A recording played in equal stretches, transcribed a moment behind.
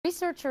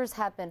Researchers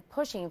have been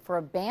pushing for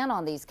a ban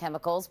on these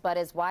chemicals, but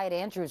as Wyatt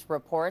Andrews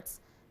reports,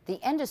 the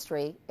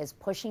industry is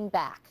pushing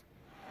back.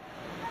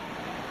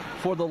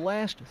 For the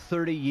last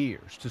 30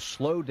 years, to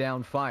slow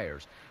down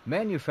fires,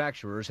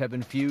 manufacturers have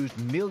infused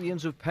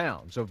millions of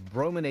pounds of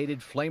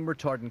brominated flame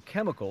retardant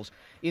chemicals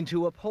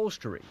into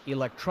upholstery,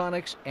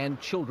 electronics,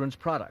 and children's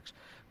products.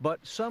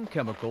 But some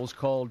chemicals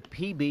called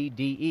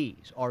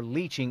PBDEs are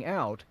leaching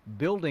out,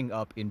 building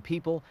up in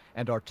people,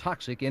 and are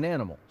toxic in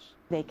animals.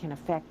 They can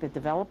affect the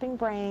developing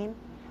brain,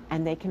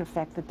 and they can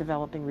affect the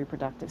developing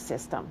reproductive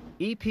system.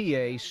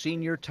 EPA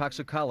senior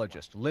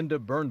toxicologist Linda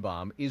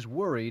Birnbaum is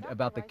worried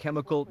about the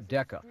chemical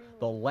DECA,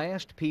 the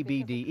last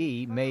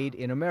PBDE made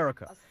in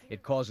America.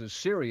 It causes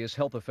serious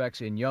health effects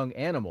in young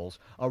animals,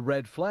 a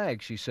red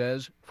flag, she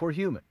says, for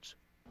humans.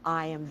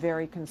 I am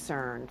very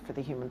concerned for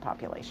the human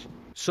population.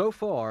 So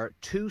far,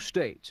 2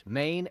 states,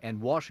 Maine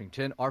and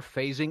Washington, are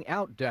phasing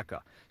out DECA.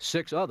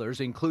 6 others,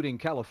 including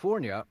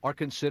California, are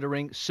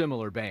considering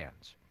similar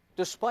bans.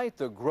 Despite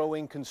the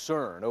growing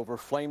concern over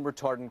flame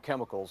retardant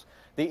chemicals,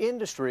 the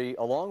industry,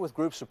 along with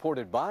groups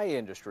supported by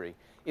industry,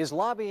 is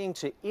lobbying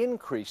to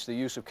increase the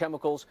use of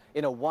chemicals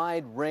in a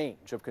wide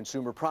range of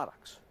consumer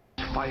products.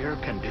 Fire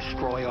can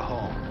destroy a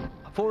home.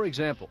 For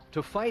example,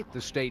 to fight the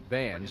state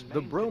bans,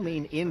 the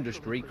bromine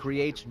industry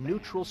creates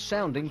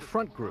neutral-sounding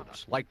front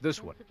groups, like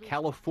this one,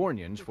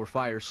 Californians for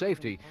Fire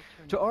Safety,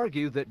 to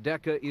argue that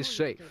DECA is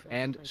safe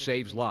and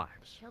saves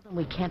lives. Tell them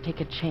we can't take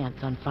a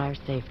chance on fire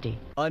safety.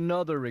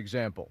 Another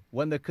example,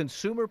 when the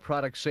Consumer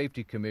Product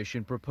Safety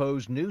Commission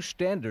proposed new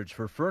standards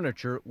for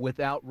furniture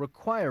without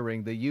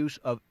requiring the use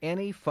of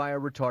any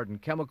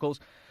fire-retardant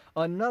chemicals,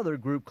 another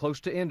group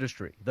close to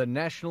industry, the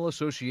National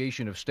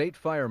Association of State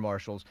Fire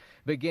Marshals,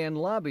 began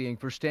lobbying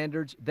for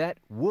standards that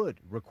would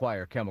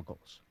require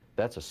chemicals.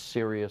 That's a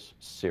serious,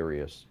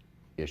 serious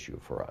issue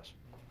for us.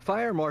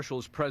 Fire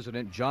Marshals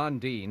President John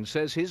Dean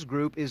says his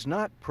group is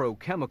not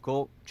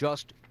pro-chemical,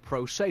 just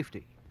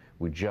pro-safety.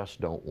 We just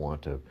don't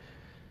want to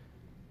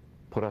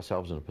put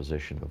ourselves in a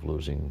position of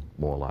losing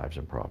more lives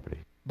and property.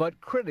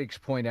 But critics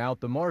point out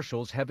the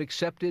marshals have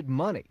accepted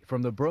money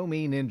from the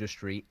bromine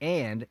industry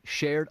and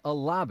shared a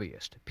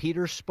lobbyist,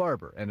 Peter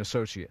Sparber and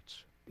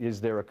Associates.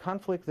 Is there a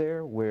conflict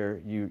there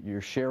where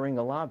you're sharing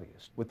a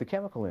lobbyist with the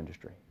chemical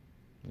industry?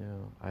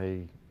 No,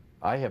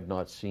 I have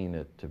not seen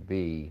it to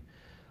be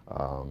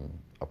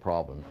a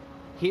problem.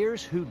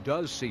 Here's who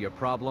does see a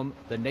problem,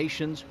 the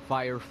nation's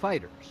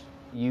firefighters.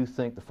 You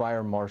think the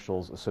Fire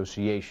Marshals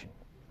Association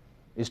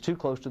is too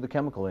close to the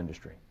chemical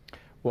industry?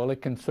 Well,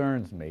 it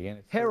concerns me.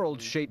 And Harold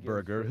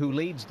Schaitberger, who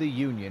leads the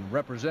union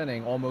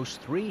representing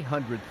almost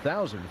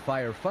 300,000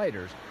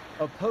 firefighters,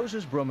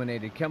 opposes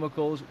brominated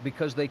chemicals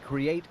because they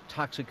create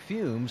toxic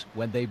fumes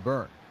when they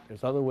burn.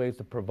 There's other ways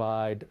to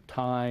provide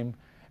time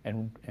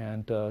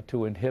and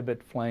to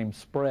inhibit flame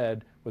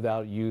spread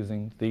without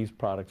using these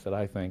products that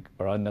I think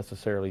are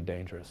unnecessarily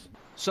dangerous.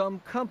 Some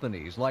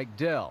companies like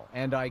Dell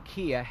and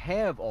IKEA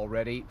have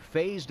already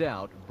phased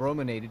out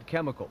brominated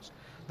chemicals.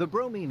 The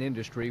bromine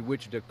industry,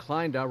 which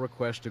declined our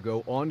request to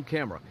go on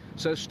camera,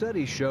 says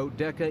studies show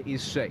DECA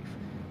is safe.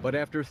 But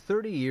after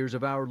 30 years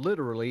of our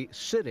literally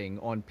sitting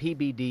on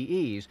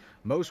PBDEs,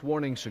 most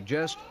warnings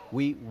suggest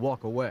we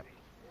walk away.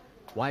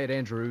 Wyatt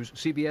Andrews,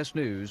 CBS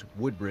News,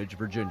 Woodbridge,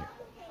 Virginia.